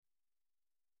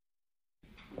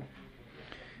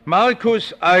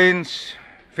Markus 1,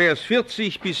 Vers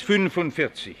 40 bis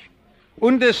 45.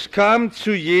 Und es kam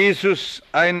zu Jesus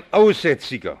ein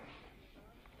Aussätziger.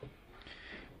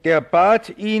 Der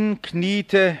bat ihn,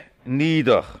 kniete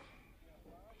nieder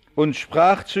und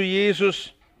sprach zu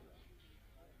Jesus: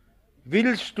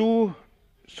 Willst du,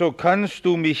 so kannst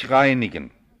du mich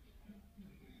reinigen.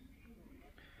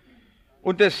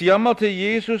 Und es jammerte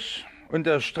Jesus, und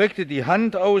er streckte die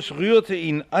Hand aus, rührte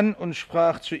ihn an und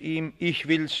sprach zu ihm: Ich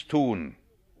will's tun.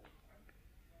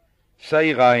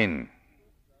 Sei rein.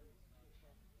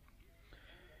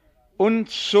 Und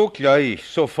sogleich,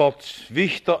 sofort,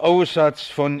 wich der Aussatz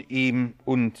von ihm,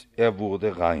 und er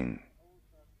wurde rein.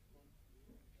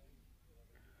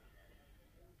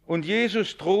 Und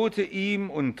Jesus drohte ihm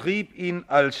und trieb ihn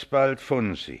alsbald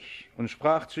von sich und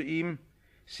sprach zu ihm: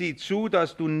 Sieh zu,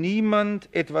 dass du niemand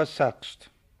etwas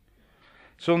sagst,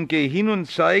 sondern geh hin und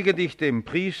zeige dich dem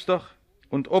Priester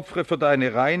und opfere für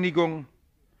deine Reinigung,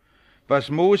 was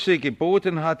Mose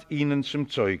geboten hat, ihnen zum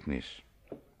Zeugnis.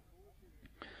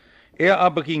 Er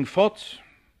aber ging fort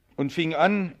und fing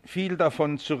an, viel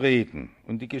davon zu reden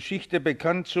und die Geschichte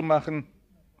bekannt zu machen,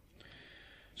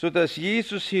 so dass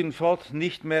Jesus hinfort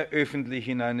nicht mehr öffentlich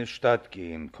in eine Stadt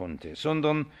gehen konnte,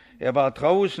 sondern er war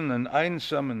draußen an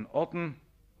einsamen Orten,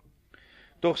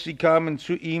 doch sie kamen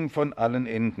zu ihm von allen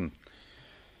Enden.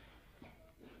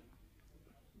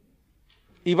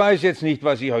 Ich weiß jetzt nicht,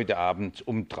 was Sie heute Abend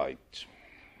umtreibt.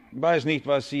 Ich weiß nicht,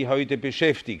 was Sie heute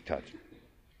beschäftigt hat.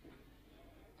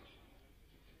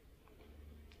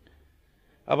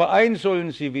 Aber eins sollen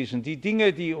Sie wissen: Die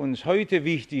Dinge, die uns heute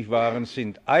wichtig waren,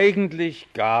 sind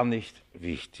eigentlich gar nicht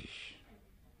wichtig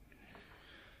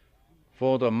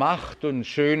vor der Macht und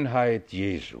Schönheit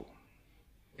Jesu.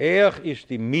 Er ist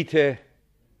die Mitte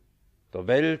der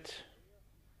Welt,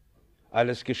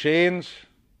 alles Geschehens,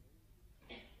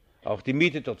 auch die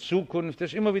Mitte der Zukunft.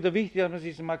 Das ist immer wieder wichtig, dass man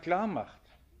sich das mal klar macht.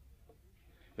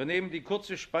 Wir nehmen die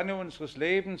kurze Spanne unseres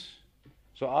Lebens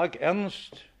so arg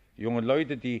ernst. Junge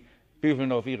Leute, die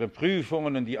büffeln auf ihre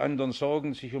Prüfungen und die anderen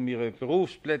sorgen sich um ihre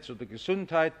Berufsplätze oder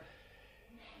Gesundheit.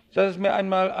 Dass wir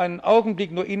einmal einen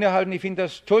Augenblick nur innehalten. Ich finde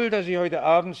das toll, dass Sie heute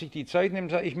Abend sich die Zeit nehmen und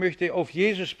sagen: Ich möchte auf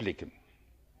Jesus blicken.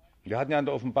 Wir hatten ja in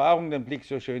der Offenbarung den Blick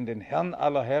so schön, den Herrn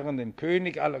aller Herren, den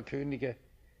König aller Könige.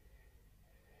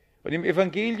 Und im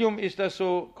Evangelium ist das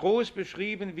so groß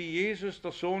beschrieben, wie Jesus,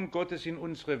 der Sohn Gottes, in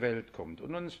unsere Welt kommt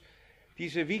und uns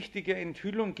diese wichtige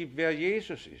Enthüllung gibt, wer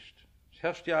Jesus ist. Es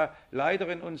herrscht ja leider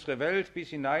in unsere Welt bis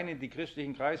hinein in die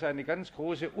christlichen Kreise eine ganz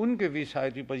große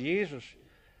Ungewissheit über Jesus.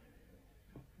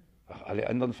 Ach, alle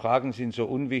anderen Fragen sind so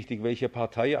unwichtig, welche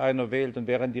Partei einer wählt und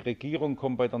wer an die Regierung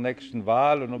kommt bei der nächsten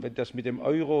Wahl und ob das mit dem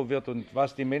Euro wird und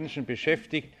was die Menschen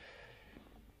beschäftigt.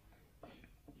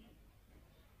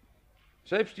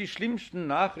 Selbst die schlimmsten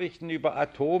Nachrichten über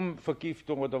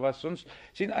Atomvergiftung oder was sonst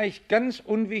sind eigentlich ganz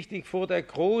unwichtig vor der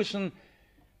großen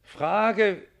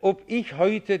Frage, ob ich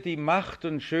heute die Macht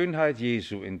und Schönheit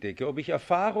Jesu entdecke, ob ich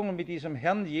Erfahrungen mit diesem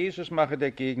Herrn Jesus mache,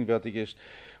 der gegenwärtig ist.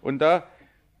 Und da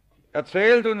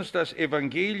erzählt uns das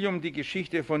Evangelium die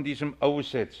Geschichte von diesem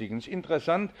Aussätzigen. Es ist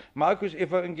interessant, Markus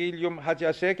Evangelium hat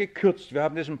ja sehr gekürzt, wir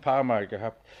haben das ein paar Mal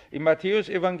gehabt. Im Matthäus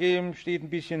Evangelium steht ein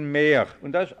bisschen mehr.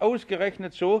 Und das ist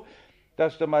ausgerechnet so,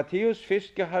 dass der Matthäus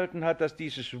festgehalten hat, dass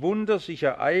dieses Wunder sich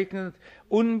ereignet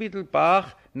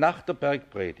unmittelbar nach der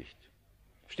Bergpredigt.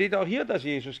 Steht auch hier, dass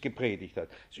Jesus gepredigt hat.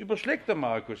 Das überschlägt der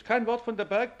Markus, kein Wort von der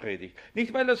Bergpredigt.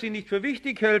 Nicht, weil er sie nicht für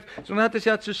wichtig hält, sondern hat es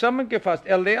ja zusammengefasst.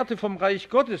 Er lehrte vom Reich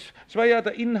Gottes. Es war ja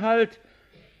der Inhalt,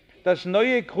 das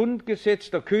neue Grundgesetz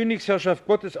der Königsherrschaft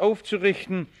Gottes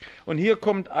aufzurichten. Und hier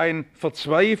kommt ein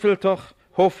verzweifelter,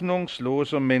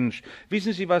 hoffnungsloser Mensch.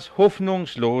 Wissen Sie, was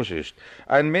hoffnungslos ist?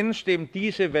 Ein Mensch, dem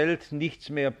diese Welt nichts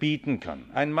mehr bieten kann.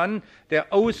 Ein Mann,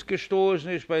 der ausgestoßen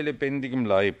ist bei lebendigem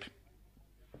Leib.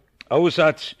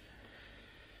 Aussatz,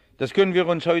 das können wir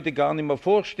uns heute gar nicht mehr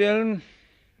vorstellen.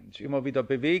 Es ist immer wieder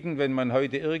bewegend, wenn man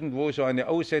heute irgendwo so eine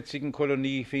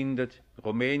Aussätzigenkolonie findet. In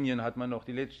Rumänien hat man noch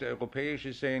die letzte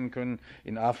europäische sehen können,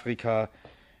 in Afrika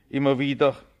immer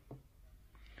wieder.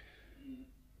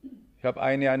 Ich habe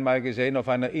eine einmal gesehen auf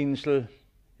einer Insel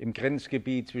im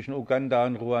Grenzgebiet zwischen Uganda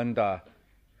und Ruanda.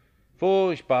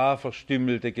 Furchtbar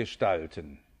verstümmelte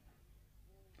Gestalten.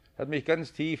 Hat mich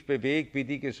ganz tief bewegt, wie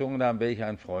die gesungen haben: Welch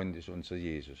ein Freund ist unser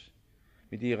Jesus.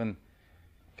 Mit ihren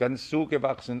ganz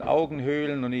zugewachsenen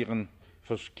Augenhöhlen und ihren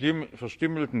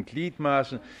verstümmelten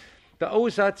Gliedmaßen. Der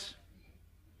Aussatz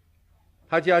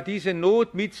hat ja diese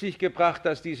Not mit sich gebracht,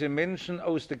 dass diese Menschen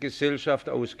aus der Gesellschaft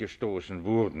ausgestoßen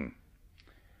wurden.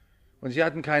 Und sie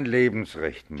hatten kein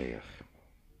Lebensrecht mehr.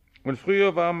 Und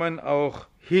früher war man auch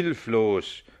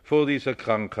hilflos vor dieser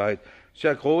Krankheit.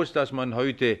 Sehr groß, dass man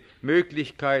heute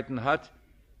Möglichkeiten hat.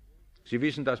 Sie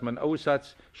wissen, dass man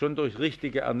Aussatz schon durch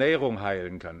richtige Ernährung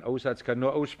heilen kann. Aussatz kann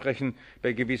nur ausbrechen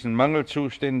bei gewissen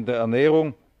Mangelzuständen der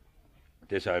Ernährung.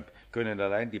 Deshalb können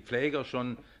allein die Pfleger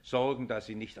schon sorgen, dass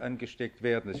sie nicht angesteckt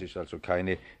werden. Es ist also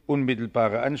keine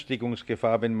unmittelbare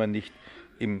Ansteckungsgefahr, wenn man nicht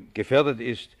gefährdet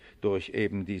ist durch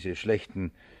eben diese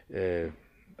schlechten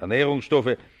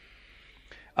Ernährungsstoffe.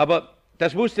 Aber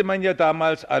das wusste man ja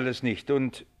damals alles nicht.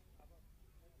 Und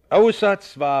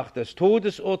Aussatz war das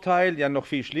Todesurteil, ja noch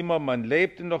viel schlimmer, man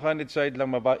lebte noch eine Zeit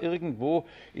lang, man war irgendwo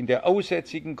in der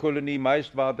aussätzigen Kolonie,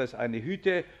 meist war das eine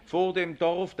Hütte vor dem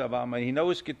Dorf, da war man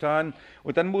hinausgetan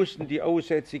und dann mussten die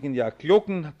Aussätzigen ja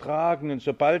Glocken tragen und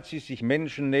sobald sie sich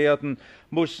Menschen näherten,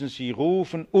 mussten sie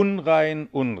rufen, unrein,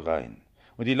 unrein.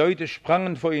 Und die Leute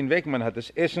sprangen vor ihnen weg, man hat das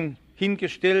Essen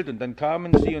hingestellt und dann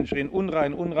kamen sie und schrien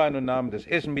unrein, unrein und nahmen das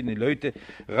Essen mit, die Leute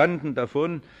rannten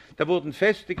davon. Da wurden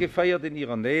Feste gefeiert in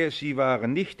ihrer Nähe, sie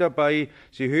waren nicht dabei,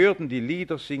 sie hörten die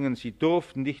Lieder singen, sie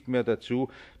durften nicht mehr dazu,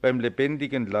 beim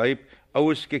lebendigen Leib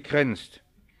ausgegrenzt.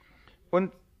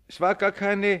 Und es war gar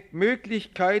keine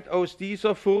Möglichkeit, aus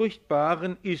dieser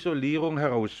furchtbaren Isolierung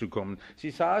herauszukommen.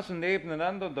 Sie saßen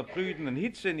nebeneinander in der brütenden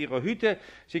Hitze in ihrer Hütte,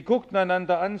 sie guckten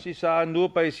einander an, sie sahen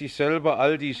nur bei sich selber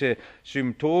all diese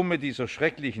Symptome dieser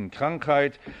schrecklichen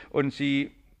Krankheit und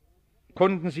sie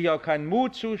konnten sich auch keinen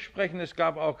Mut zusprechen, es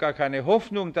gab auch gar keine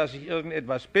Hoffnung, dass sich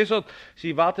irgendetwas bessert.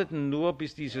 Sie warteten nur,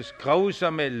 bis dieses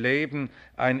grausame Leben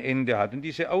ein Ende hat. Und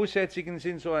diese Aussätzigen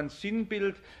sind so ein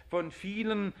Sinnbild von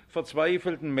vielen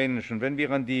verzweifelten Menschen. Wenn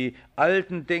wir an die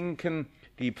Alten denken,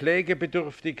 die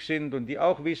pflegebedürftig sind und die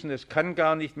auch wissen, es kann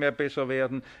gar nicht mehr besser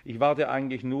werden. Ich warte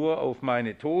eigentlich nur auf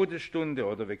meine Todesstunde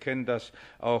oder wir kennen das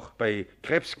auch bei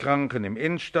Krebskranken im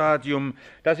Endstadium.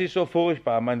 Das ist so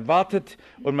furchtbar. Man wartet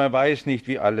und man weiß nicht,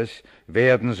 wie alles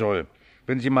werden soll.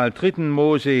 Wenn Sie mal 3.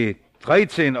 Mose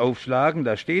 13 aufschlagen,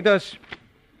 da steht das.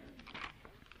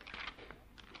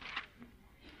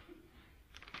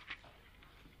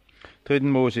 3.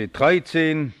 Mose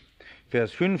 13,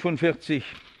 Vers 45.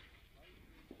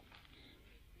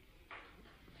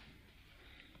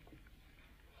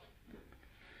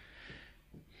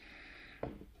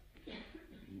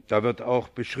 Da wird auch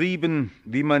beschrieben,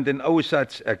 wie man den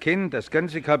Aussatz erkennt. Das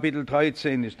ganze Kapitel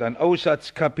 13 ist ein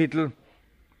Aussatzkapitel.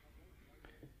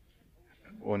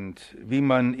 Und wie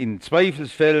man in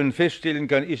Zweifelsfällen feststellen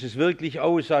kann, ist es wirklich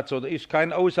Aussatz oder ist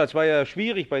kein Aussatz, war ja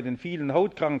schwierig bei den vielen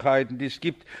Hautkrankheiten, die es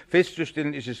gibt,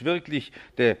 festzustellen, ist es wirklich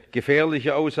der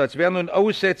gefährliche Aussatz. Wer nun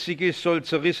aussätzig ist, soll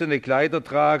zerrissene Kleider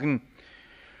tragen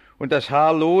und das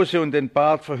Haar lose und den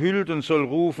Bart verhüllt und soll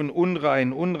rufen,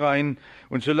 unrein, unrein.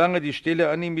 Und solange die Stelle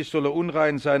an ihm ist, soll er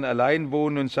unrein sein, allein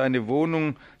wohnen und seine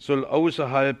Wohnung soll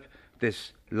außerhalb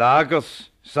des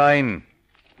Lagers sein.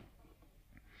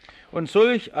 Und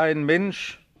solch ein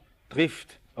Mensch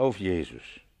trifft auf Jesus.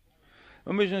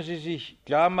 Nun müssen Sie sich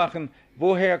klar machen,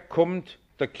 woher kommt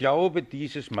der Glaube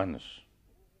dieses Mannes?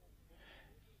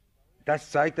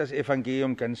 Das zeigt das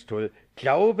Evangelium ganz toll.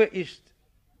 Glaube ist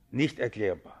nicht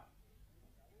erklärbar.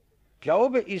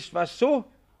 Glaube ist was so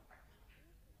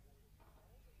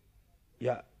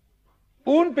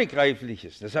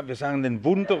Unbegreifliches. Wir sagen ein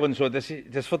Wunder und so, das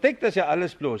verdeckt das ja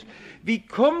alles bloß. Wie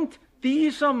kommt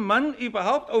dieser Mann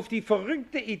überhaupt auf die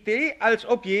verrückte Idee, als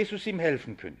ob Jesus ihm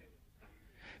helfen könnte?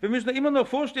 Wir müssen uns immer noch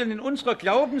vorstellen, in unserer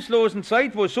glaubenslosen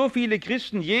Zeit, wo so viele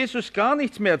Christen Jesus gar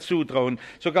nichts mehr zutrauen,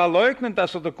 sogar leugnen,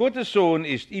 dass er der Gottessohn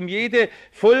ist, ihm jede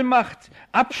Vollmacht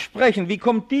absprechen. Wie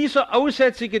kommt dieser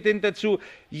Aussätzige denn dazu,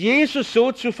 Jesus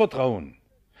so zu vertrauen?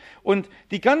 Und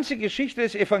die ganze Geschichte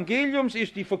des Evangeliums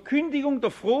ist die Verkündigung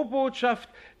der Frohbotschaft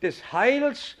des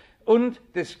Heils und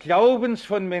des Glaubens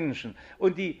von Menschen.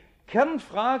 Und die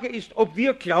Kernfrage ist, ob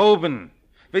wir glauben.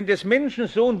 Wenn des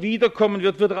Menschensohn wiederkommen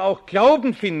wird, wird er auch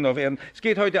Glauben finden auf Erden. Es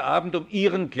geht heute Abend um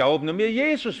Ihren Glauben, um Ihr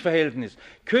Jesus-Verhältnis.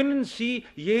 Können Sie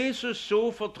Jesus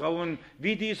so vertrauen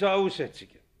wie dieser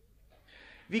Aussätzige?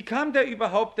 Wie kam der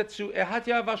überhaupt dazu? Er hat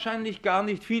ja wahrscheinlich gar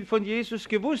nicht viel von Jesus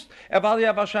gewusst. Er war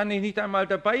ja wahrscheinlich nicht einmal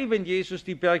dabei, wenn Jesus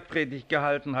die Bergpredigt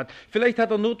gehalten hat. Vielleicht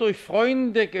hat er nur durch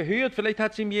Freunde gehört, vielleicht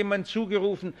hat es ihm jemand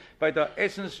zugerufen bei der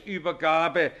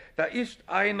Essensübergabe. Da ist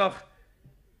einer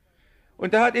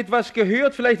und er hat etwas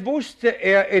gehört, vielleicht wusste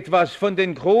er etwas von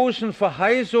den großen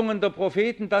Verheißungen der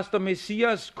Propheten, dass der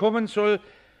Messias kommen soll.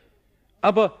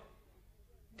 Aber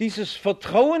dieses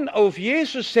Vertrauen auf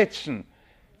Jesus setzen,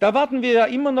 da warten wir ja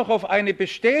immer noch auf eine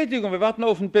Bestätigung, wir warten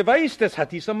auf einen Beweis, das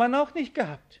hat dieser Mann auch nicht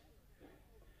gehabt.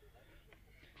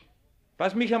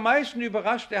 Was mich am meisten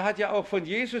überrascht, er hat ja auch von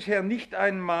Jesus her nicht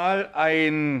einmal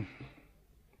ein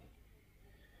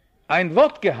ein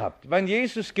Wort gehabt, wenn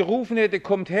Jesus gerufen hätte,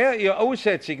 kommt her, ihr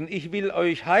Aussätzigen, ich will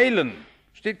euch heilen.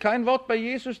 Steht kein Wort bei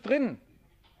Jesus drin.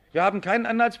 Wir haben keinen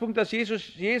Anhaltspunkt, dass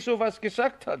Jesus je so was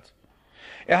gesagt hat.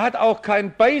 Er hat auch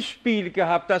kein Beispiel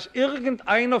gehabt, dass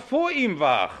irgendeiner vor ihm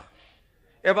war.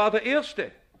 Er war der Erste.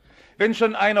 Wenn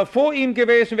schon einer vor ihm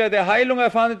gewesen wäre, der Heilung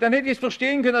erfahren hat, dann hätte ich es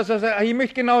verstehen können, dass er sagt, ich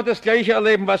möchte genau das Gleiche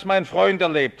erleben, was mein Freund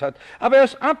erlebt hat. Aber er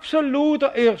ist absolut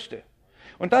der Erste.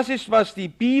 Und das ist, was die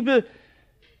Bibel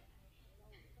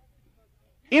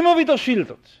immer wieder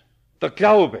schildert. Der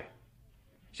Glaube.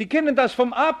 Sie kennen das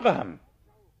vom Abraham.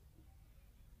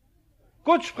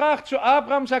 Gott sprach zu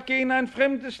Abraham, sagt, geh in ein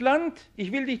fremdes Land,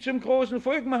 ich will dich zum großen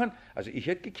Volk machen. Also ich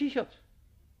hätte gekichert.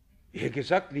 Ich hätte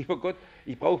gesagt, lieber Gott,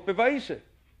 ich brauche Beweise.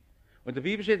 Und der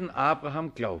Bibel steht,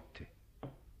 Abraham glaubte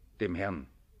dem Herrn.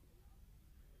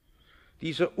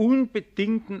 Dieser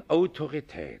unbedingten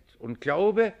Autorität und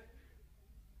Glaube,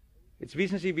 jetzt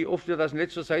wissen Sie, wie oft wir das in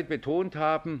letzter Zeit betont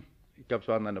haben, ich glaube, es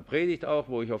war in einer Predigt auch,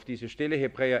 wo ich auf diese Stelle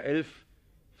Hebräer 11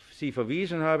 Sie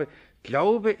verwiesen habe,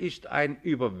 Glaube ist ein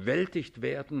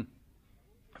Überwältigtwerden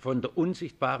von der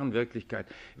unsichtbaren Wirklichkeit.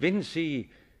 Wenn Sie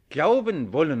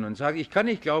glauben wollen und sagen, ich kann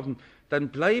nicht glauben, dann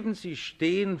bleiben Sie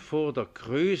stehen vor der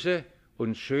Größe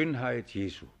und Schönheit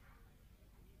Jesu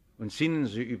und sinnen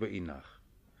Sie über ihn nach.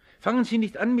 Fangen Sie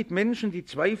nicht an, mit Menschen, die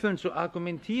zweifeln, zu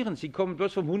argumentieren. Sie kommen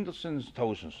bloß vom Hundertsten ins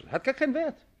Tausendstel. Hat gar keinen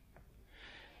Wert.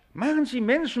 Machen Sie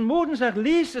Menschen Mut und sagen,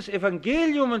 lies das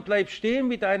Evangelium und bleib stehen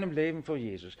mit deinem Leben vor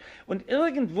Jesus. Und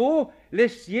irgendwo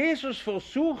lässt Jesus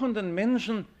versuchenden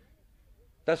Menschen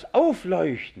das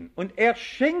aufleuchten. Und er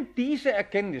schenkt diese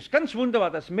Erkenntnis. Ganz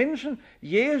wunderbar, dass Menschen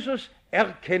Jesus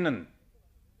erkennen.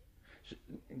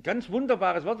 Ein ganz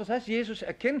wunderbares Wort. Was heißt Jesus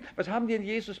erkennen? Was haben die in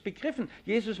Jesus begriffen?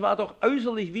 Jesus war doch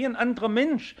äußerlich wie ein anderer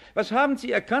Mensch. Was haben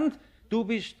sie erkannt? Du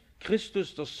bist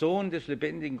Christus, der Sohn des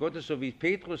lebendigen Gottes, so wie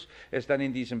Petrus es dann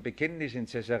in diesem Bekenntnis in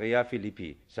Caesarea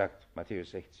Philippi sagt, Matthäus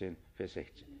 16, Vers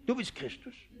 16. Du bist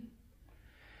Christus.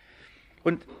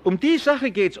 Und um die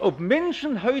Sache geht es, ob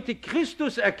Menschen heute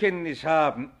Christuserkenntnis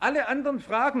haben. Alle anderen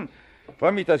Fragen, ich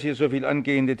freue mich, dass hier so viele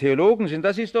angehende Theologen sind,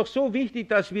 das ist doch so wichtig,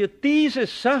 dass wir diese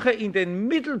Sache in den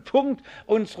Mittelpunkt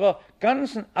unserer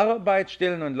ganzen Arbeit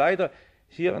stellen. Und leider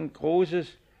ist hier ein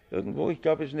großes irgendwo, ich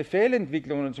glaube, es ist eine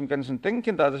Fehlentwicklung in unserem ganzen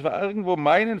Denken da. Das war irgendwo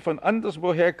meinen, von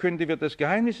anderswoher könnte wir das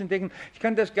Geheimnis entdecken. Ich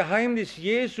kann das Geheimnis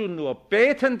Jesu nur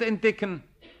betend entdecken.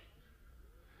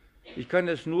 Ich kann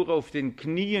es nur auf den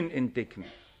Knien entdecken.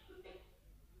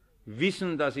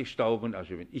 Wissen, dass ich Staub und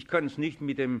Asche bin. Ich kann es nicht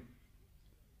mit dem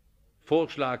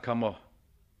Vorschlaghammer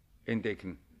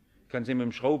entdecken. Ich kann es nicht mit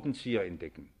dem Schraubenzieher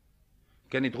entdecken.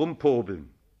 Ich kann nicht rumpobeln.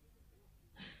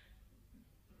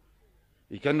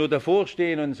 Ich kann nur davor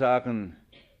stehen und sagen,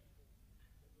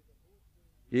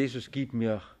 Jesus, gib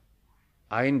mir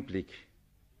Einblick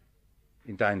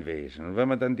in dein Wesen. Und wenn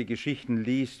man dann die Geschichten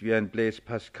liest, wie ein Blaise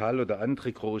Pascal oder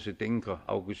andere große Denker,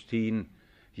 Augustin,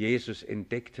 Jesus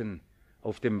entdeckten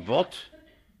auf dem Wort,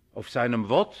 auf seinem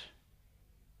Wort,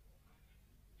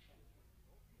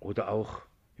 oder auch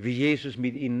wie Jesus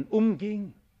mit ihnen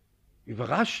umging,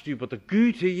 überrascht über die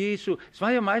Güte Jesu. Es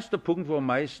war ja meist der Punkt, wo am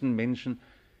meisten Menschen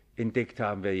entdeckt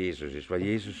haben, wer Jesus ist, weil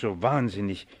Jesus so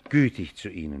wahnsinnig gütig zu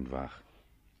ihnen war.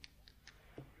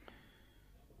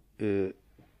 In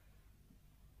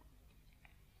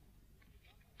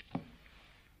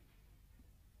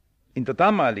der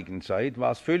damaligen Zeit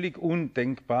war es völlig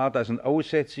undenkbar, dass ein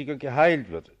Aussätziger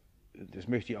geheilt wird. Das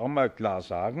möchte ich auch mal klar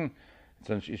sagen,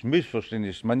 sonst ist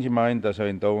Missverständnis. Manche meinen, dass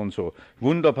in dauernd so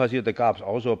Wunder passiert, da gab es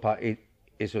auch so ein paar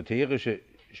esoterische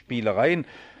Spielereien.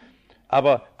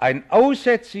 Aber ein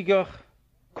Aussätziger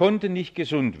konnte nicht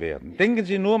gesund werden. Denken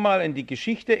Sie nur mal an die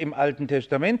Geschichte im Alten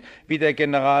Testament, wie der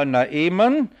General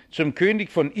Naeman zum König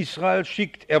von Israel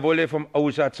schickt, er wolle vom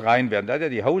Aussatz rein werden. Da hat er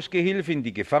die Hausgehilfin,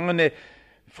 die gefangene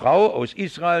Frau aus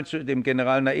Israel, zu dem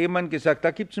General Naeman gesagt,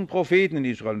 da gibt es einen Propheten in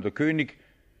Israel. Und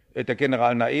der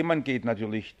General Naeman geht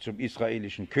natürlich zum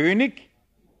israelischen König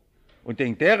und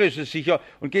denkt, der ist es sicher.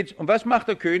 Und was macht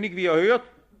der König, wie er hört?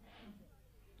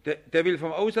 Der will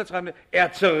vom Aussatz rein.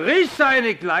 Er zerriss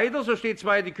seine Kleider, so steht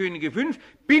 2. Könige 5.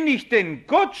 Bin ich denn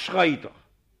Gott, schreit er,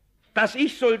 dass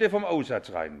ich sollte vom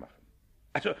Aussatz reinmachen?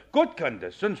 Also Gott kann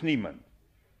das, sonst niemand.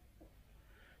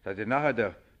 Das hat nachher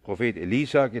der Prophet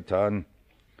Elisa getan.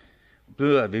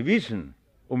 Wir wissen,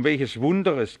 um welches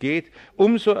Wunder es geht.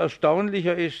 Umso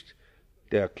erstaunlicher ist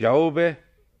der Glaube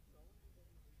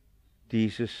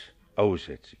dieses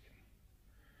Aussätzigen.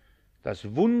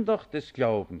 Das Wunder des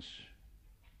Glaubens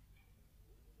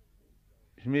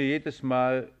ist mir jedes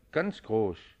Mal ganz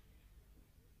groß,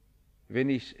 wenn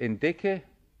ich es entdecke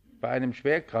bei einem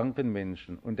schwerkranken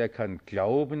Menschen und er kann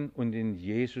glauben und in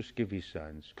Jesus gewiss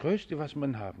sein. Das Größte, was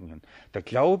man haben kann. Der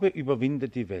Glaube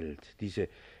überwindet die Welt. Diese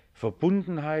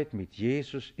Verbundenheit mit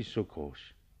Jesus ist so groß.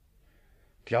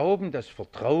 Glauben, das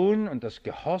Vertrauen und das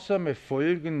gehorsame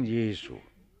Folgen Jesu.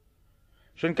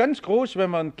 Schon ganz groß, wenn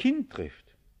man ein Kind trifft.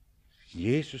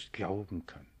 Jesus glauben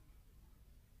kann.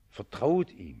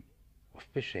 Vertraut ihm.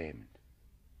 Oft beschämend.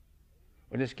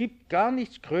 Und es gibt gar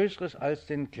nichts Größeres als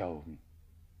den Glauben.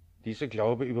 Dieser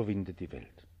Glaube überwindet die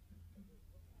Welt.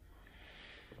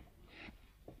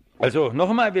 Also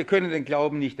nochmal, wir können den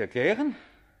Glauben nicht erklären.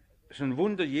 Das ist ein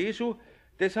Wunder Jesu.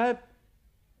 Deshalb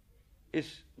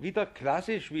ist wieder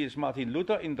klassisch, wie es Martin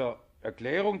Luther in der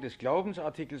Erklärung des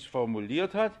Glaubensartikels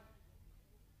formuliert hat.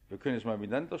 Wir können es mal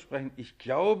miteinander sprechen. Ich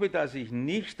glaube, dass ich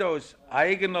nicht aus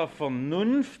eigener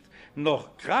Vernunft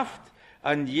noch Kraft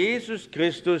an Jesus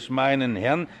Christus, meinen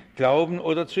Herrn, glauben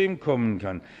oder zu ihm kommen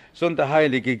kann, sondern der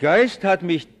Heilige Geist hat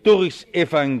mich durchs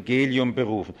Evangelium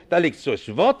berufen. Da liegt so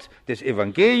das Wort des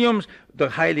Evangeliums,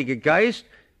 der Heilige Geist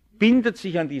bindet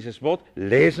sich an dieses Wort,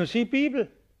 lesen Sie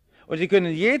Bibel. Und Sie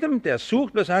können jedem, der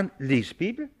sucht, was sagen, lies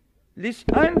Bibel, lies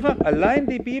einfach allein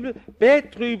die Bibel,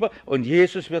 bet drüber und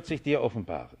Jesus wird sich dir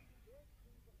offenbaren.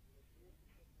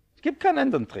 Es gibt keinen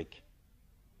anderen Trick.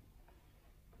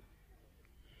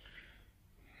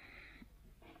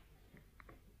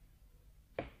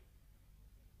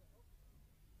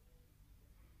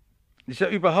 Das ist ja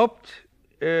überhaupt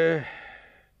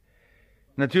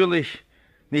natürlich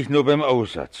nicht nur beim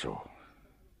Aussatz so.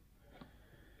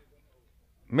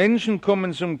 Menschen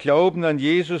kommen zum Glauben an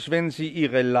Jesus, wenn sie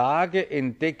ihre Lage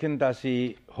entdecken, dass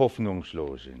sie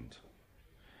hoffnungslos sind.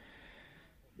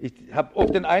 Ich habe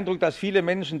oft den Eindruck, dass viele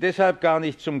Menschen deshalb gar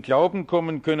nicht zum Glauben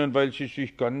kommen können, weil sie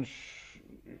sich ganz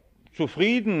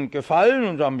zufrieden gefallen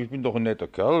und sagen, ich bin doch ein netter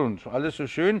Kerl und alles so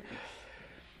schön.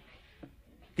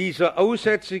 Dieser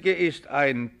Aussätzige ist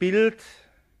ein Bild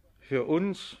für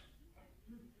uns.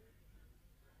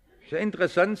 Sehr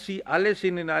interessant, Sie alle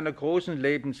sind in einer großen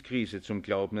Lebenskrise zum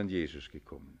Glauben an Jesus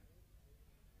gekommen,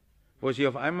 wo Sie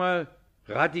auf einmal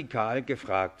radikal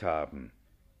gefragt haben,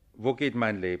 wo geht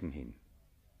mein Leben hin?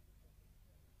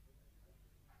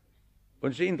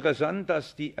 Und es ist interessant,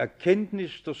 dass die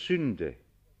Erkenntnis der Sünde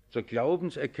zur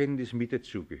Glaubenserkenntnis mit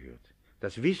dazugehört.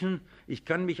 Das Wissen, ich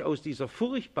kann mich aus dieser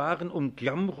furchtbaren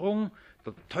Umklammerung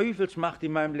der Teufelsmacht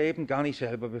in meinem Leben gar nicht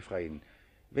selber befreien.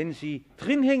 Wenn Sie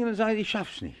drin hängen und sagen, ich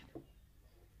schaff's nicht.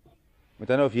 Und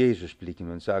dann auf Jesus blicken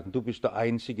und sagen, du bist der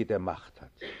Einzige, der Macht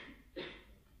hat,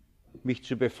 mich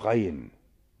zu befreien.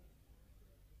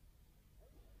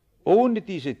 Ohne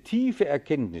diese tiefe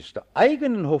Erkenntnis der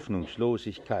eigenen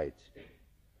Hoffnungslosigkeit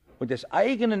und des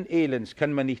eigenen Elends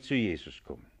kann man nicht zu Jesus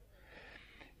kommen.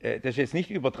 Das ist jetzt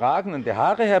nicht übertragen und der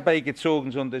Haare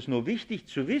herbeigezogen, sondern es ist nur wichtig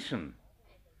zu wissen.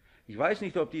 Ich weiß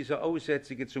nicht, ob dieser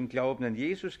Aussätzige zum Glauben an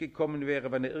Jesus gekommen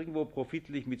wäre, wenn er irgendwo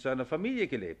profitlich mit seiner Familie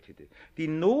gelebt hätte. Die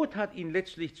Not hat ihn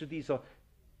letztlich zu dieser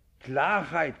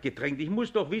Klarheit gedrängt. Ich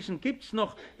muss doch wissen, gibt es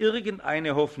noch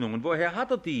irgendeine Hoffnung? Und woher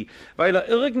hat er die? Weil er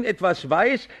irgendetwas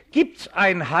weiß, gibt es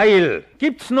ein Heil?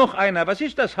 Gibt es noch einer? Was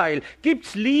ist das Heil? Gibt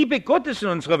es Liebe Gottes in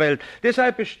unserer Welt?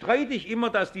 Deshalb bestreite ich immer,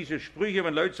 dass diese Sprüche,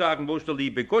 wenn Leute sagen, wo ist der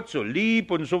liebe Gott, so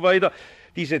lieb und so weiter,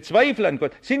 diese Zweifel an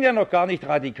Gott sind ja noch gar nicht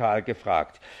radikal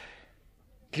gefragt.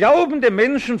 Glaubende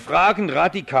Menschen fragen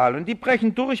radikal und die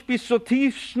brechen durch bis zur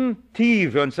tiefsten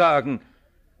Tiefe und sagen,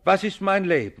 was ist mein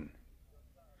Leben?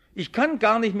 Ich kann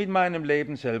gar nicht mit meinem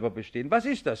Leben selber bestehen. Was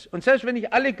ist das? Und selbst wenn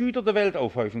ich alle Güter der Welt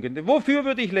aufhäufen könnte, wofür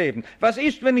würde ich leben? Was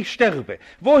ist, wenn ich sterbe?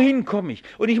 Wohin komme ich?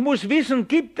 Und ich muss wissen,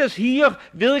 gibt es hier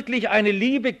wirklich eine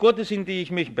Liebe Gottes, in die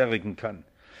ich mich bergen kann?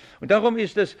 Und darum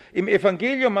ist es im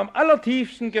Evangelium am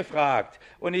allertiefsten gefragt.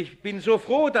 Und ich bin so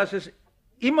froh, dass es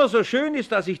immer so schön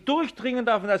ist, dass ich durchdringen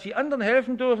darf und dass ich anderen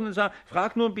helfen dürfen und sagen,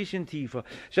 frag nur ein bisschen tiefer.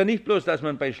 Es ist ja nicht bloß, dass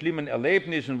man bei schlimmen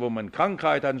Erlebnissen, wo man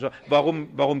Krankheit hat, und so,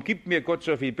 warum gibt mir Gott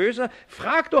so viel Böses?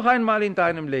 Frag doch einmal in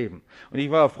deinem Leben. Und ich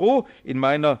war froh,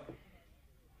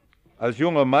 als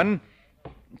junger Mann,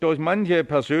 durch manche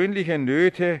persönliche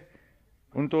Nöte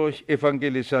und durch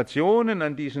Evangelisationen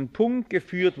an diesen Punkt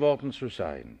geführt worden zu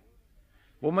sein,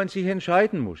 wo man sich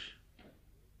entscheiden muss.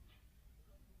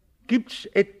 Gibt es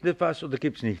etwas oder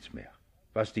gibt es nichts mehr,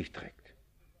 was dich trägt?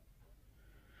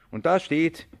 Und da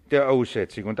steht der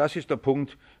Aussätzige. Und das ist der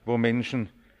Punkt, wo Menschen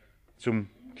zum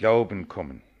Glauben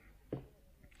kommen.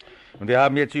 Und wir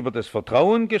haben jetzt über das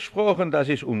Vertrauen gesprochen. Das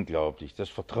ist unglaublich, das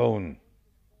Vertrauen.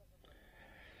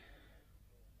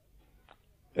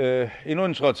 In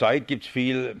unserer Zeit gibt es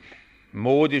viel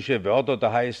modische Wörter.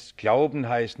 Da heißt Glauben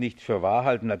heißt nicht für wahr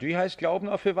halten. Natürlich heißt Glauben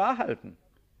auch für wahr halten.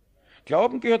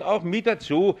 Glauben gehört auch mit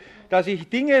dazu, dass ich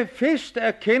Dinge fest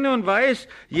erkenne und weiß,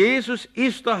 Jesus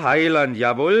ist der Heiland.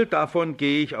 Jawohl, davon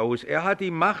gehe ich aus. Er hat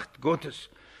die Macht Gottes.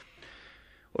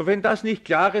 Und wenn das nicht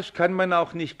klar ist, kann man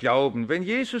auch nicht glauben. Wenn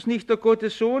Jesus nicht der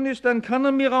Gottes Sohn ist, dann kann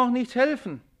er mir auch nichts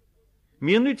helfen.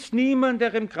 Mir nützt niemand,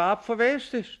 der im Grab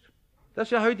verwest ist. Das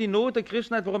ist ja heute die Not der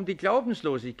Christenheit, warum die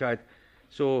Glaubenslosigkeit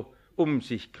so um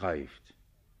sich greift.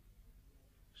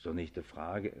 Ist doch nicht die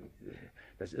Frage,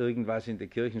 dass irgendwas in den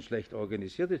Kirchen schlecht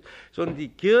organisiert ist, sondern die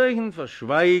Kirchen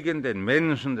verschweigen den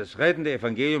Menschen das rettende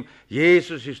Evangelium.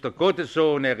 Jesus ist der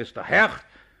Gottessohn, er ist der Herr,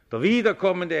 der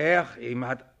wiederkommende Herr, ihm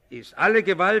ist alle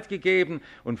Gewalt gegeben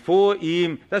und vor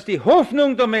ihm, das ist die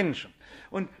Hoffnung der Menschen.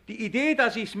 Und die Idee,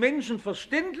 dass ich es Menschen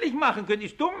verständlich machen kann,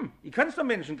 ist dumm. Ich kann es den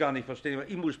Menschen gar nicht verstehen, weil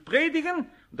ich muss predigen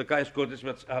und der Geist Gottes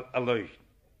wird es erleuchten.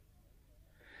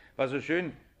 War so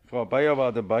schön, Frau Bayer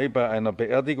war dabei bei einer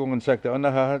Beerdigung und sagte auch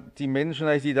nachher, die Menschen,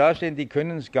 die da stehen, die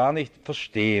können es gar nicht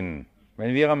verstehen,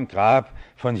 wenn wir am Grab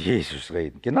von Jesus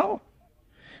reden. Genau.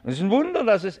 Und es ist ein Wunder,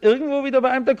 dass es irgendwo wieder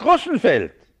bei einem der Groschen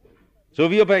fällt,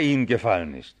 so wie er bei Ihnen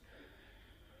gefallen ist.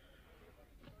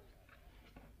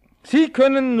 Sie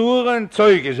können nur ein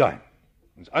Zeuge sein.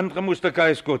 Das andere muss der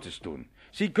Geist Gottes tun.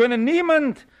 Sie können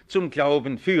niemand zum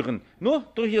Glauben führen, nur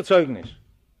durch Ihr Zeugnis.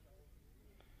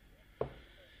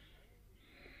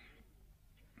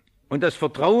 Und das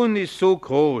Vertrauen ist so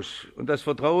groß und das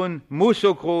Vertrauen muss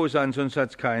so groß sein, sonst hat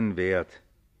es keinen Wert.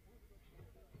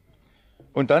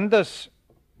 Und dann das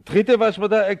Dritte, was wir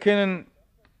da erkennen,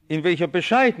 in welcher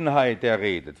Bescheidenheit er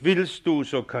redet. Willst du,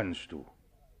 so kannst du.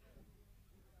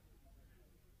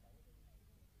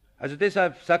 Also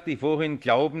deshalb sagte ich vorhin,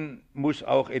 Glauben muss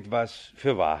auch etwas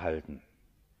für wahr halten.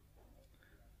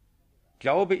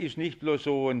 Glaube ist nicht bloß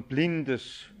so ein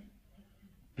blindes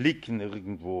Blicken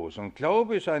irgendwo, sondern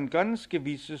Glaube ist ein ganz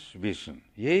gewisses Wissen.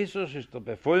 Jesus ist der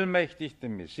bevollmächtigte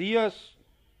Messias.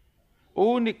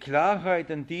 Ohne Klarheit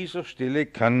an dieser Stelle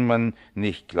kann man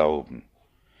nicht glauben.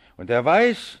 Und er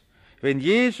weiß, wenn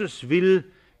Jesus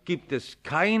will, gibt es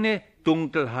keine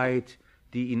Dunkelheit,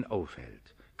 die ihn aufhält.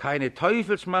 Keine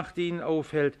Teufelsmacht, die ihn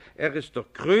aufhält. Er ist der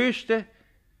Größte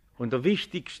und der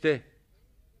Wichtigste,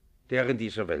 der in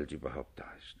dieser Welt überhaupt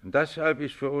da ist. Und deshalb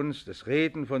ist für uns das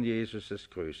Reden von Jesus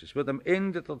das Größte. Es wird am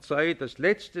Ende der Zeit das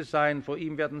Letzte sein. Vor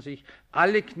ihm werden sich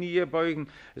alle Knie beugen.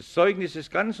 Das Zeugnis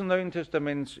des ganzen Neuen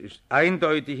Testaments ist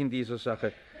eindeutig in dieser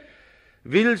Sache.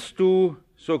 Willst du,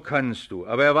 so kannst du.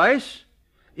 Aber er weiß,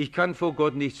 ich kann vor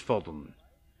Gott nichts fordern.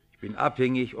 Ich bin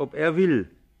abhängig, ob er will.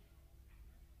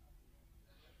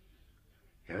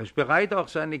 Er ist bereit, auch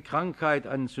seine Krankheit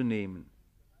anzunehmen.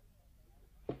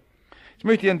 Jetzt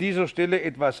möchte ich an dieser Stelle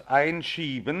etwas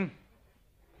einschieben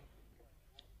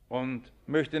und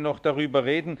möchte noch darüber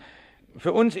reden.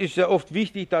 Für uns ist ja oft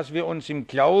wichtig, dass wir uns im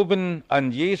Glauben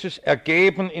an Jesus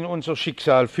ergeben, in unser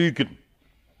Schicksal fügen.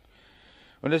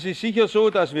 Und es ist sicher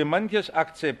so, dass wir manches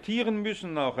akzeptieren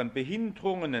müssen, auch an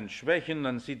Behinderungen, an Schwächen,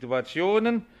 an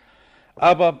Situationen.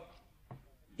 Aber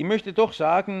ich möchte doch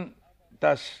sagen,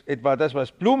 dass etwa das,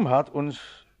 was Blumhardt uns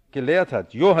gelehrt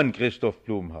hat, Johann Christoph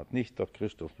Blumhardt, nicht der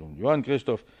Christoph Blum, Johann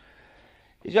Christoph,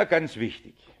 ist ja ganz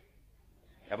wichtig.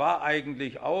 Er war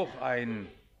eigentlich auch ein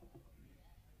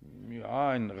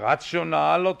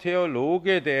rationaler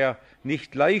Theologe, der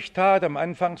nicht leicht tat am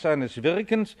Anfang seines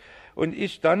Wirkens und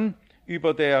ist dann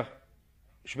über der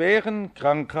schweren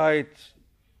Krankheit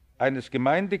eines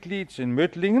Gemeindeglieds in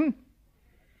Möttlingen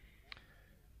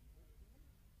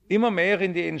immer mehr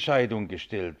in die Entscheidung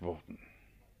gestellt worden.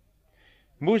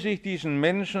 Muss ich diesen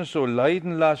Menschen so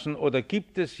leiden lassen oder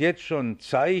gibt es jetzt schon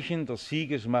Zeichen der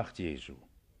Siegesmacht Jesu?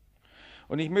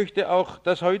 Und ich möchte auch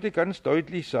das heute ganz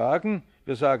deutlich sagen.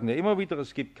 Wir sagen ja immer wieder,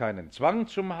 es gibt keinen Zwang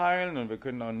zum Heilen und wir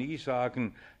können auch nie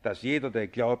sagen, dass jeder, der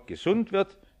glaubt, gesund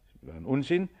wird. Das wäre ein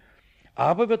Unsinn.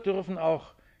 Aber wir dürfen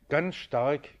auch ganz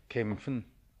stark kämpfen.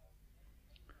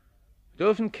 Wir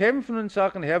dürfen kämpfen und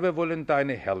sagen, Herr, wir wollen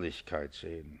deine Herrlichkeit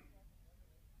sehen.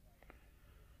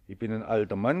 Ich bin ein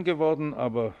alter Mann geworden,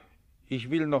 aber ich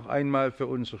will noch einmal für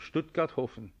unser Stuttgart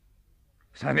hoffen,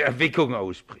 dass eine Erweckung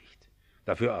ausbricht.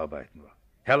 Dafür arbeiten wir.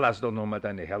 Herr, lass doch noch mal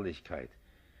deine Herrlichkeit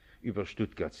über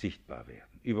Stuttgart sichtbar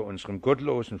werden, über unserem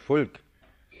gottlosen Volk.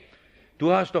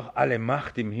 Du hast doch alle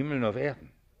Macht im Himmel und auf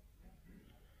Erden.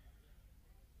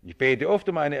 Ich bete oft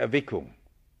um eine Erweckung,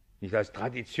 nicht als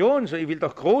Tradition, sondern ich will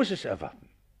doch Großes erwarten.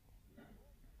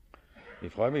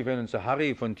 Ich freue mich, wenn unser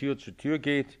Harry von Tür zu Tür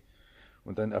geht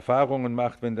und dann Erfahrungen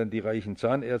macht, wenn dann die reichen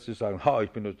Zahnärzte sagen,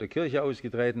 ich bin aus der Kirche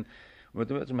ausgetreten, und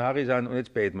wir zum Harry sagen, und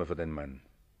jetzt beten wir für den Mann.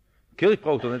 Die Kirche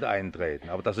braucht doch nicht eintreten,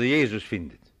 aber dass er Jesus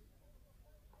findet.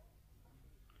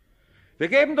 Wir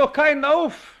geben doch keinen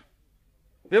auf.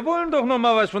 Wir wollen doch noch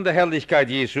mal was von der Herrlichkeit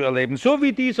Jesu erleben. So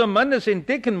wie dieser Mann es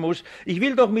entdecken muss, ich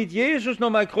will doch mit Jesus noch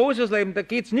mal Großes leben. Da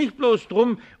geht es nicht bloß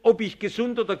darum, ob ich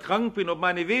gesund oder krank bin, ob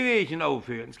meine Wehwehchen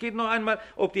aufhören. Es geht noch einmal,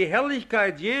 ob die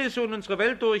Herrlichkeit Jesu in unsere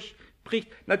Welt durchbricht.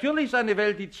 Natürlich ist eine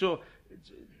Welt, die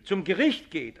zum Gericht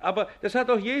geht, aber das hat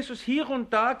doch Jesus hier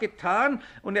und da getan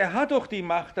und er hat doch die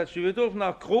Macht dazu. Wir dürfen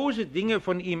auch große Dinge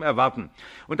von ihm erwarten.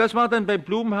 Und das war dann bei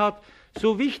Blumhardt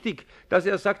so wichtig, dass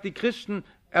er sagt, die Christen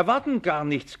erwarten gar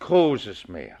nichts Großes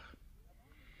mehr.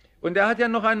 Und er hat ja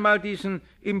noch einmal diesen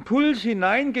Impuls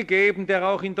hineingegeben, der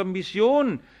auch in der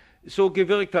Mission so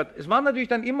gewirkt hat. Es war natürlich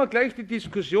dann immer gleich die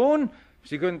Diskussion,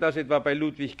 Sie können das etwa bei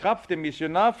Ludwig Krapf, dem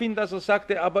Missionar, finden, dass er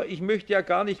sagte, aber ich möchte ja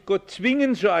gar nicht Gott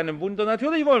zwingen zu einem Wunder.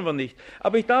 Natürlich wollen wir nicht.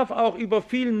 Aber ich darf auch über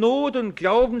viel Not und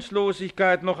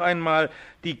Glaubenslosigkeit noch einmal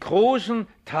die großen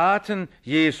Taten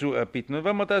Jesu erbitten. Und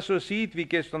wenn man das so sieht, wie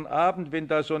gestern Abend, wenn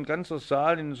da so ein ganzer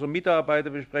Saal in unserer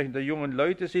Mitarbeiterbesprechung der jungen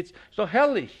Leute sitzt, ist doch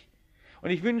herrlich.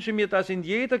 Und ich wünsche mir, dass in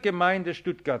jeder Gemeinde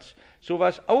Stuttgarts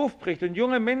sowas aufbricht und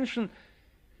junge Menschen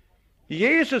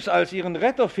Jesus als ihren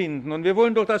Retter finden. Und wir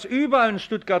wollen doch, dass überall in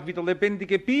Stuttgart wieder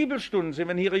lebendige Bibelstunden sind,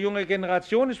 wenn hier eine junge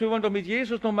Generation ist. Wir wollen doch mit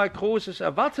Jesus noch mal Großes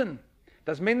erwarten,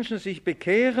 dass Menschen sich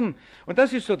bekehren. Und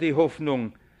das ist so die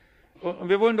Hoffnung. Und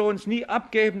wir wollen doch uns nie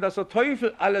abgeben, dass der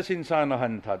Teufel alles in seiner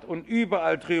Hand hat und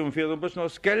überall triumphiert und bloß noch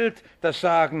das Geld das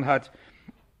Sagen hat.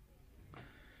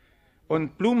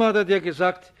 Und Blumhardt hat ja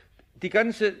gesagt, die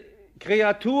ganze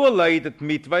Kreatur leidet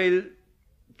mit, weil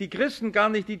die Christen gar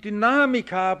nicht die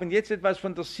Dynamik haben, jetzt etwas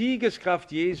von der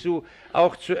Siegeskraft Jesu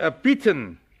auch zu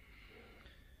erbitten.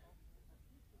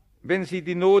 Wenn sie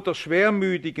die Not der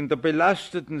Schwermütigen, der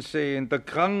Belasteten sehen, der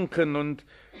Kranken und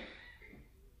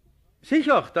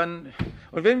sicher dann,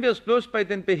 und wenn wir es bloß bei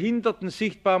den Behinderten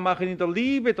sichtbar machen, in der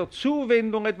Liebe, der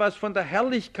Zuwendung, etwas von der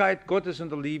Herrlichkeit Gottes und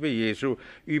der Liebe Jesu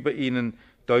über ihnen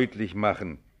deutlich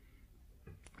machen.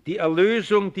 Die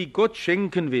Erlösung, die Gott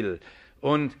schenken will.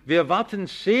 Und wir warten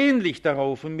sehnlich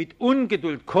darauf und mit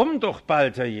Ungeduld, komm doch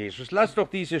bald, Herr Jesus, lass doch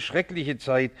diese schreckliche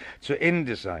Zeit zu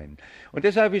Ende sein. Und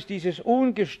deshalb ist dieses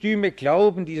ungestüme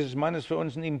Glauben dieses Mannes für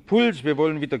uns ein Impuls. Wir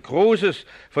wollen wieder Großes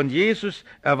von Jesus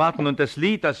erwarten. Und das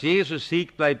Lied, das Jesus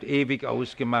siegt, bleibt ewig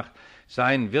ausgemacht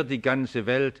sein, wird die ganze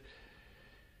Welt.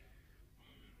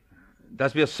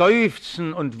 Dass wir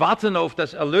seufzen und warten auf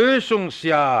das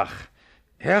Erlösungsjahr.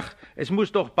 Herr, es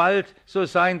muss doch bald so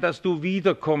sein, dass du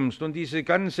wiederkommst und diese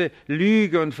ganze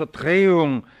Lüge und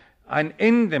Verdrehung ein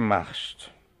Ende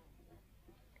machst.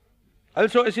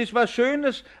 Also es ist was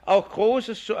Schönes, auch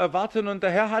Großes zu erwarten und der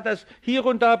Herr hat das hier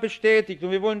und da bestätigt und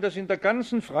wir wollen das in der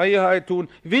ganzen Freiheit tun.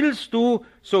 Willst du,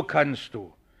 so kannst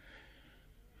du.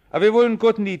 Aber wir wollen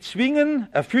Gott nie zwingen,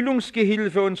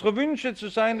 Erfüllungsgehilfe unserer Wünsche zu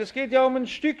sein. Es geht ja um ein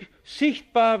Stück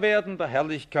Sichtbarwerden der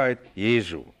Herrlichkeit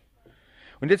Jesu.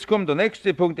 Und jetzt kommt der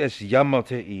nächste Punkt, es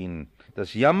jammerte ihn.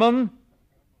 Das Jammern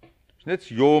ist nicht das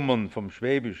Jomern vom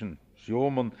Schwäbischen, das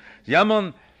Jomern. Das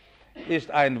Jammern ist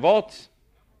ein Wort,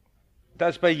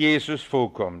 das bei Jesus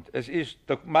vorkommt. Es ist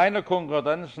meiner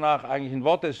Konkordanz nach eigentlich ein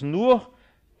Wort, das nur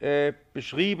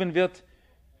beschrieben wird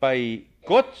bei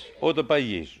Gott oder bei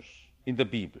Jesus in der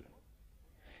Bibel.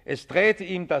 Es drehte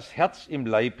ihm das Herz im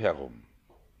Leib herum.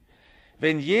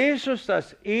 Wenn Jesus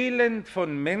das Elend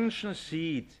von Menschen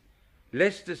sieht,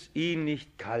 lässt es ihn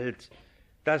nicht kalt.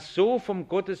 Das so vom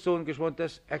Gottessohn gesprochen,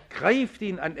 das ergreift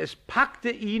ihn an, es packte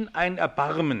ihn ein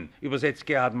Erbarmen, übersetzt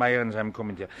Gerhard Meyer in seinem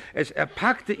Kommentar. Es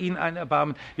erpackte ihn ein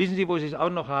Erbarmen. Wissen Sie, wo Sie es auch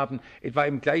noch haben? Etwa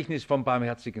im Gleichnis vom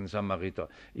barmherzigen Samariter.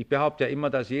 Ich behaupte ja immer,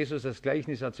 dass Jesus das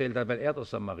Gleichnis erzählt hat, weil er der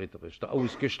Samariter ist, der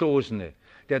Ausgestoßene,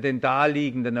 der den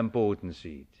Daliegenden am Boden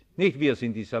sieht. Nicht wir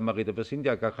sind die Samariter, wir sind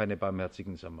ja gar keine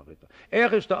barmherzigen Samariter.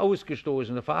 Er ist der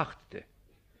Ausgestoßene, der Verachtete,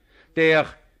 der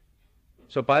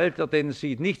sobald er den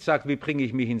sieht, nicht sagt, wie bringe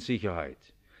ich mich in Sicherheit,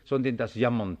 sondern das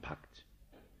Jammern packt.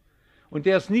 Und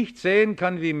der es nicht sehen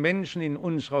kann, wie Menschen in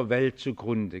unserer Welt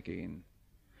zugrunde gehen.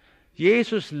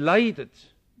 Jesus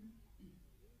leidet.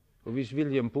 Und wie es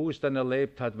William Booth dann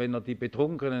erlebt hat, wenn er die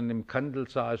Betrunkenen im Kandel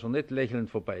sah, ist er nicht lächelnd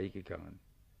vorbeigegangen.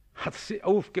 Hat sie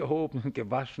aufgehoben und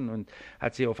gewaschen und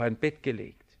hat sie auf ein Bett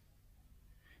gelegt.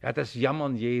 Er hat das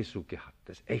Jammern Jesu gehabt,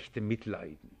 das echte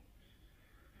Mitleiden.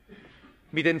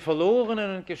 Mit den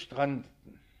Verlorenen und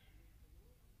Gestrandeten.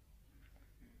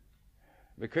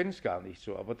 Wir können es gar nicht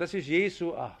so, aber das ist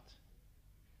Jesu Art.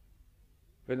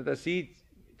 Wenn er das sieht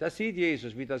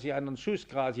Jesus, wie das hier einen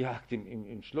Schussgras jagt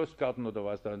im Schlossgarten oder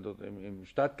was da, im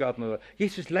Stadtgarten. Oder.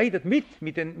 Jesus leidet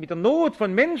mit der Not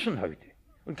von Menschen heute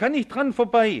und kann nicht dran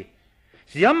vorbei.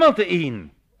 Es jammerte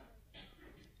ihn.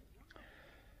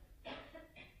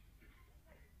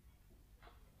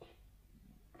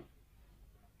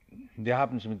 Wir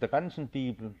haben es mit der ganzen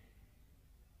Bibel.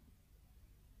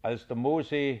 als der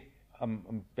Mose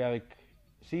am Berg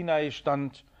Sinai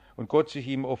stand und Gott sich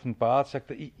ihm offenbart,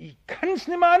 sagt er, ich kann es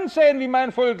nicht mehr ansehen, wie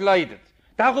mein Volk leidet.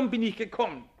 Darum bin ich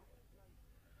gekommen.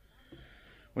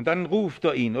 Und dann ruft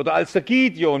er ihn. Oder als der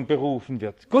Gideon berufen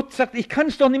wird. Gott sagt, ich kann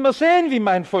es doch nicht mehr sehen, wie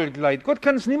mein Volk leidet. Gott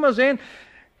kann es nicht mehr sehen.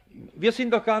 Wir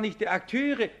sind doch gar nicht die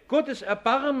Akteure. Gottes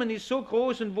Erbarmen ist so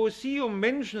groß, und wo Sie um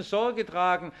Menschen Sorge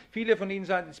tragen, viele von Ihnen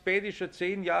sagen, jetzt bete ich schon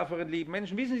 10 Jahre für einen lieben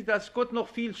Menschen, wissen Sie, dass Gott noch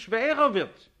viel schwerer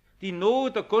wird, die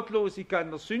Not der Gottlosigkeit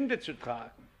und der Sünde zu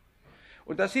tragen.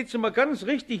 Und da sitzen wir ganz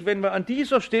richtig, wenn wir an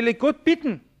dieser Stelle Gott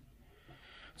bitten.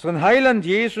 Unseren Heiland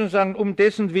Jesus sagen, um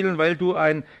dessen Willen, weil du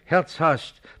ein Herz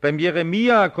hast. Beim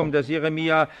Jeremia kommt das,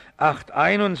 Jeremia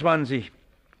 8,21.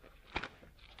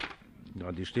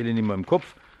 Ja, die Stelle nicht mehr im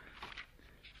Kopf.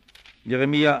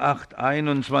 Jeremia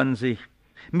 8,21.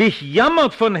 Mich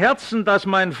jammert von Herzen, dass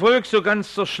mein Volk so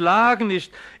ganz zerschlagen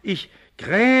ist. Ich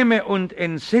gräme und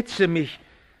entsetze mich.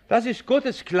 Das ist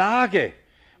Gottes Klage.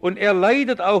 Und er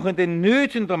leidet auch in den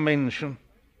Nöten der Menschen.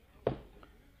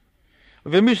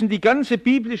 Und wir müssen die ganze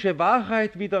biblische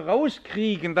Wahrheit wieder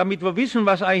rauskriegen, damit wir wissen,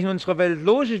 was eigentlich in unserer Welt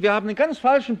los ist. Wir haben einen ganz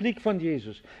falschen Blick von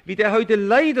Jesus, wie der heute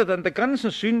leidet an der ganzen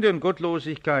Sünde und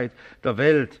Gottlosigkeit der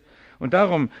Welt. Und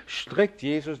darum streckt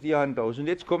Jesus die Hand aus. Und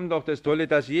jetzt kommt noch das Tolle,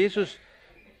 dass Jesus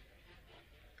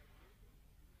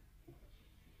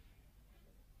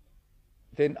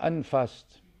den anfasst.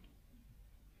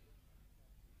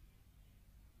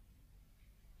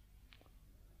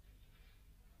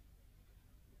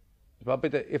 Es war bei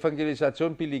der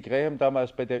Evangelisation Billy Graham,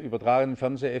 damals bei der übertragenen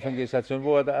Fernseh-Evangelisation,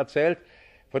 wo er da erzählt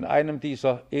von einem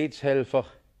dieser AIDS-Helfer,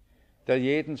 der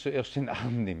jeden zuerst in den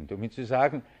Arm nimmt, um ihm zu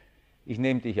sagen, ich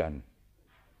nehme dich an,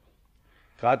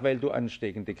 gerade weil du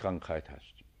ansteckende Krankheit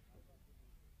hast.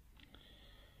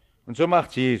 Und so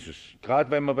macht Jesus, gerade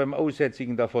wenn man beim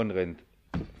Aussätzigen davonrennt,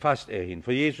 fasst er hin.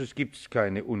 Für Jesus gibt es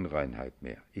keine Unreinheit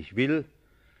mehr. Ich will,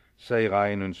 sei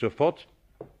rein, und sofort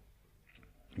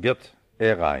wird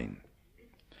er rein.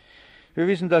 Wir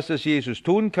wissen, dass das Jesus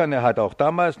tun kann. Er hat auch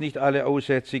damals nicht alle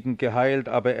Aussätzigen geheilt,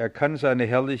 aber er kann seine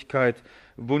Herrlichkeit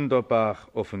wunderbar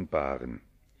offenbaren.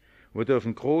 Wir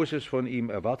dürfen Großes von ihm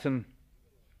erwarten.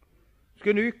 Es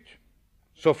genügt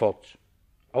sofort,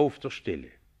 auf der Stelle.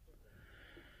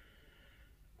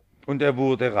 Und er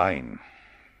wurde rein.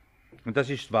 Und das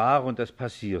ist wahr und das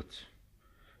passiert,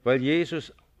 weil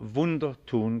Jesus Wunder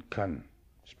tun kann.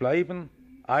 Es bleiben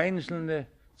einzelne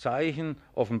Zeichen,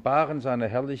 Offenbaren seiner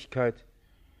Herrlichkeit.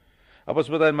 Aber es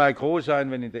wird einmal groß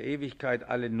sein, wenn in der Ewigkeit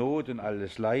alle Not und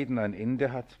alles Leiden ein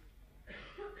Ende hat.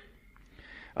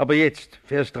 Aber jetzt,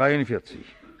 Vers 43.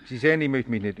 Sie sehen, ich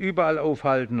möchte mich nicht überall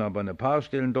aufhalten, aber an ein paar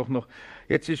Stellen doch noch.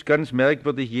 Jetzt ist ganz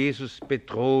merkwürdig, Jesus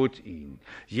bedroht ihn.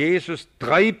 Jesus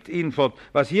treibt ihn fort.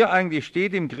 Was hier eigentlich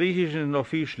steht im Griechischen, ist noch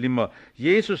viel schlimmer.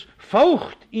 Jesus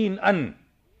faucht ihn an.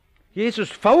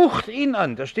 Jesus faucht ihn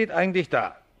an, das steht eigentlich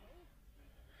da.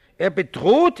 Er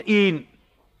bedroht ihn.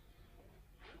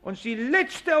 Und die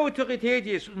letzte Autorität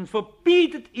Jesus und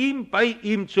verbietet ihm, bei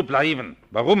ihm zu bleiben.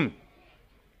 Warum?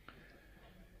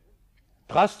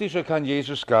 Drastischer kann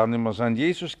Jesus gar nicht mehr sein.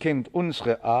 Jesus kennt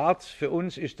unsere Art. Für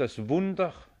uns ist das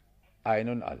Wunder ein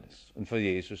und alles. Und für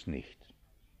Jesus nicht.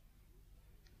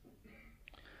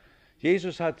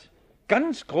 Jesus hat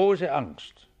ganz große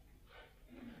Angst,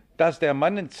 dass der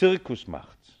Mann einen Zirkus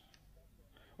macht.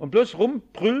 Und bloß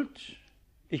rumbrüllt,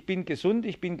 ich bin gesund,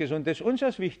 ich bin gesund. Das ist uns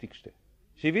das Wichtigste.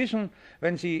 Sie wissen,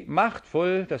 wenn Sie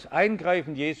machtvoll das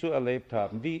Eingreifen Jesu erlebt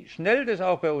haben, wie schnell das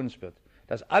auch bei uns wird,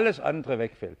 dass alles andere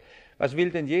wegfällt. Was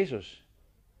will denn Jesus?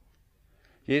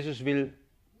 Jesus will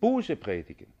Buße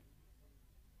predigen.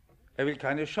 Er will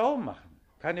keine Schau machen,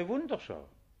 keine Wunderschau.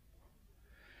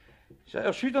 Es ist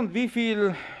erschütternd, wie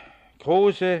viele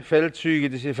große Feldzüge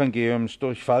des Evangeliums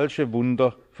durch falsche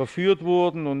Wunder verführt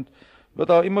wurden, und wird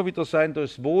auch immer wieder sein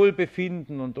durch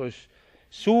Wohlbefinden und durch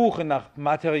Suche nach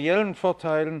materiellen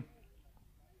Vorteilen.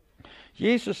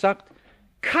 Jesus sagt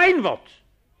kein Wort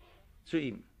zu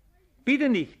ihm. Bitte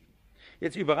nicht.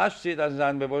 Jetzt überrascht Sie, dass Sie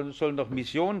sagen, wir sollen doch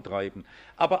Mission treiben.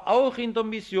 Aber auch in der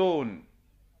Mission.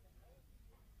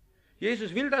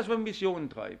 Jesus will, dass wir Mission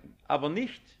treiben. Aber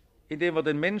nicht, indem wir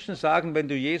den Menschen sagen, wenn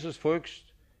du Jesus folgst,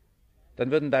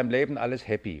 dann wird in deinem Leben alles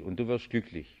happy und du wirst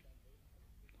glücklich.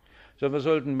 Sondern wir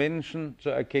sollten Menschen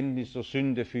zur Erkenntnis der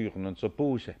Sünde führen und zur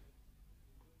Buße.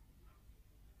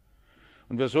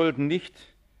 Und wir sollten nicht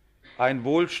ein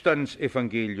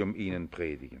Wohlstandsevangelium ihnen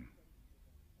predigen.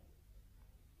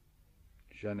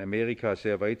 Das ist ja in Amerika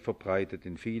sehr weit verbreitet,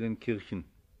 in vielen Kirchen.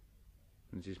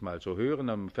 Wenn Sie es mal so hören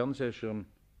am Fernsehschirm,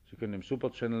 Sie können im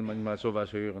Superchannel manchmal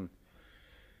sowas hören.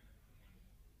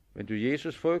 Wenn du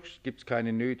Jesus folgst, gibt es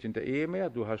keine Nöte in der Ehe mehr,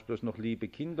 du hast bloß noch liebe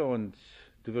Kinder und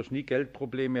Du wirst nie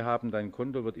Geldprobleme haben, dein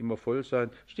Konto wird immer voll sein.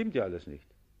 Stimmt ja alles nicht.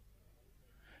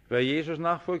 Wer Jesus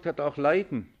nachfolgt, hat auch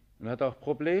Leiden und hat auch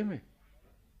Probleme.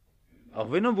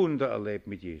 Auch wenn er Wunder erlebt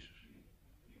mit Jesus.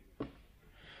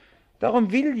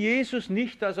 Darum will Jesus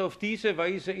nicht, dass auf diese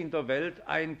Weise in der Welt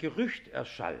ein Gerücht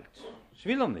erschallt. Das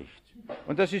will er nicht.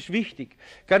 Und das ist wichtig.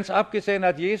 Ganz abgesehen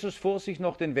hat Jesus vor sich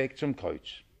noch den Weg zum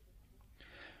Kreuz.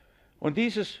 Und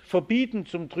dieses Verbieten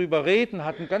zum Drüberreden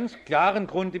hat einen ganz klaren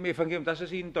Grund im Evangelium, dass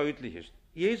es ihnen deutlich ist.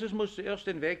 Jesus muss zuerst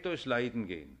den Weg durchs Leiden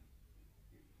gehen.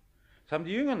 Das haben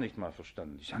die Jünger nicht mal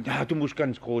verstanden. Die sagen, ja, du musst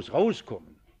ganz groß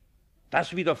rauskommen.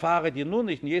 Das widerfahre dir nur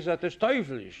nicht. Und Jesus sagt, das ist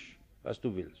teuflisch, was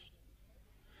du willst.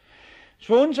 Es ist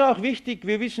für uns auch wichtig,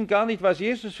 wir wissen gar nicht, was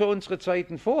Jesus für unsere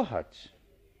Zeiten vorhat.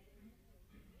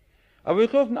 Aber wir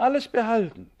dürfen alles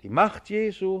behalten. Die Macht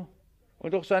Jesu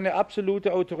und auch seine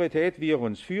absolute Autorität, wie er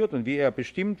uns führt und wie er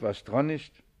bestimmt, was dran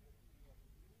ist.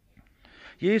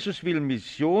 Jesus will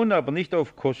Mission, aber nicht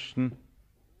auf Kosten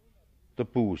der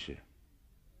Buße.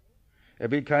 Er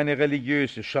will keine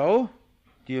religiöse Schau,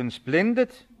 die uns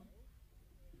blendet,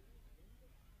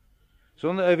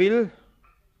 sondern er will,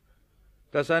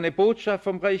 dass eine Botschaft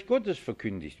vom Reich Gottes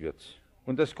verkündigt wird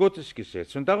und das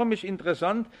Gottesgesetz. Und darum ist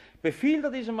interessant, befiehlt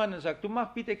er diesem Mann und sagt, du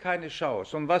mach bitte keine Schau,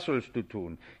 sondern was sollst du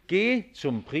tun? Geh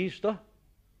zum Priester.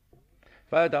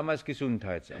 Das war ja damals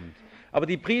Gesundheitsamt. Aber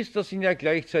die Priester sind ja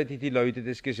gleichzeitig die Leute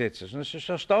des Gesetzes. Und es ist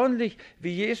erstaunlich,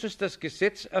 wie Jesus das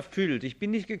Gesetz erfüllt. Ich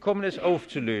bin nicht gekommen, es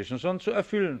aufzulösen, sondern zu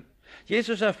erfüllen.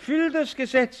 Jesus erfüllt das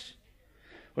Gesetz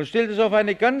und stellt es auf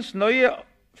eine ganz neue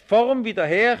Form wieder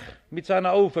her mit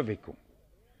seiner Auferweckung.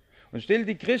 Und stellt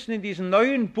die Christen in diesen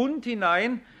neuen Bund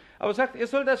hinein, aber sagt, ihr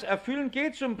sollt das erfüllen,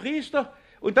 geht zum Priester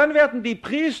und dann werden die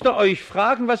Priester euch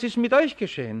fragen, was ist mit euch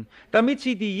geschehen, damit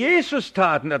sie die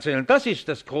Jesus-Taten erzählen. Das ist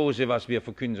das Große, was wir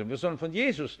verkünden. Wir sollen von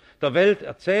Jesus der Welt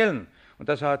erzählen. Und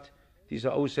das hat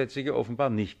dieser Aussätzige offenbar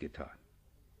nicht getan.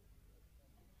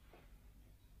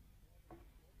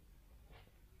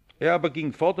 Er aber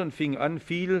ging fort und fing an,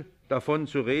 viel davon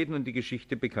zu reden und die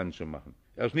Geschichte bekannt zu machen.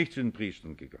 Er ist nicht zu den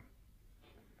Priestern gegangen.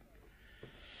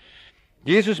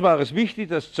 Jesus war es wichtig,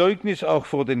 das Zeugnis auch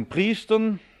vor den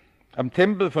Priestern am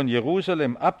Tempel von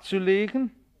Jerusalem abzulegen,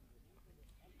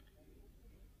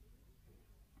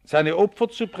 seine Opfer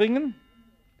zu bringen,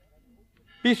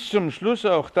 bis zum Schluss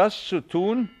auch das zu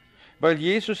tun, weil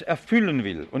Jesus erfüllen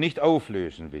will und nicht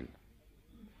auflösen will.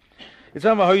 Jetzt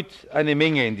haben wir heute eine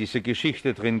Menge in dieser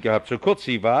Geschichte drin gehabt, so kurz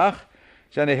sie war.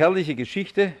 Es ist eine herrliche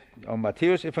Geschichte, auch im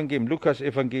Matthäus-Evangelium,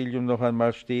 Lukas-Evangelium noch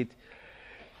einmal steht.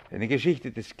 Eine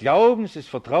Geschichte des Glaubens, des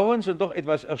Vertrauens und doch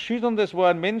etwas Erschütterndes, wo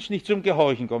ein Mensch nicht zum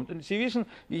Gehorchen kommt. Und Sie wissen,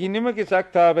 wie ich Ihnen immer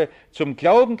gesagt habe, zum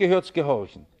Glauben gehört's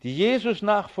Gehorchen. Die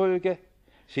Jesus-Nachfolge,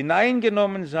 das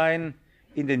Hineingenommen sein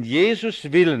in den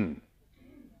Jesus-Willen.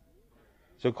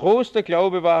 So groß der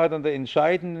Glaube war, hat an der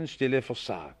entscheidenden Stelle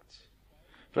versagt.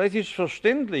 Vielleicht ist es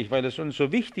verständlich, weil es uns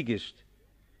so wichtig ist.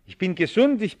 Ich bin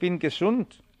gesund, ich bin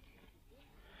gesund.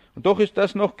 Und doch ist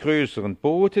das noch größer, ein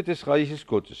Bote des Reiches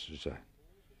Gottes zu sein.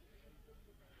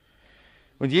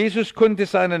 Und Jesus konnte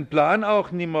seinen Plan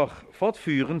auch nicht mehr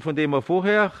fortführen, von dem er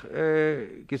vorher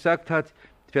gesagt hat,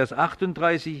 Vers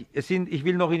 38, ich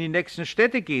will noch in die nächsten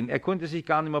Städte gehen. Er konnte sich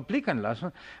gar nicht mehr blicken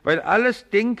lassen, weil alles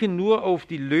Denken nur auf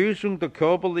die Lösung der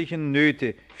körperlichen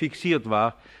Nöte fixiert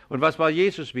war. Und was war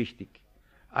Jesus wichtig?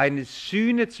 Eine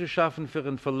Sühne zu schaffen für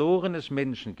ein verlorenes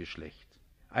Menschengeschlecht.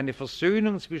 Eine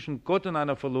Versöhnung zwischen Gott und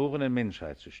einer verlorenen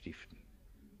Menschheit zu stiften.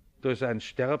 Durch sein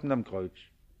Sterben am Kreuz.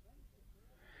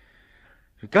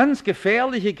 Eine ganz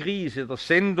gefährliche Krise der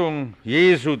Sendung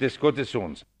Jesu, des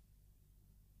Gottessohns.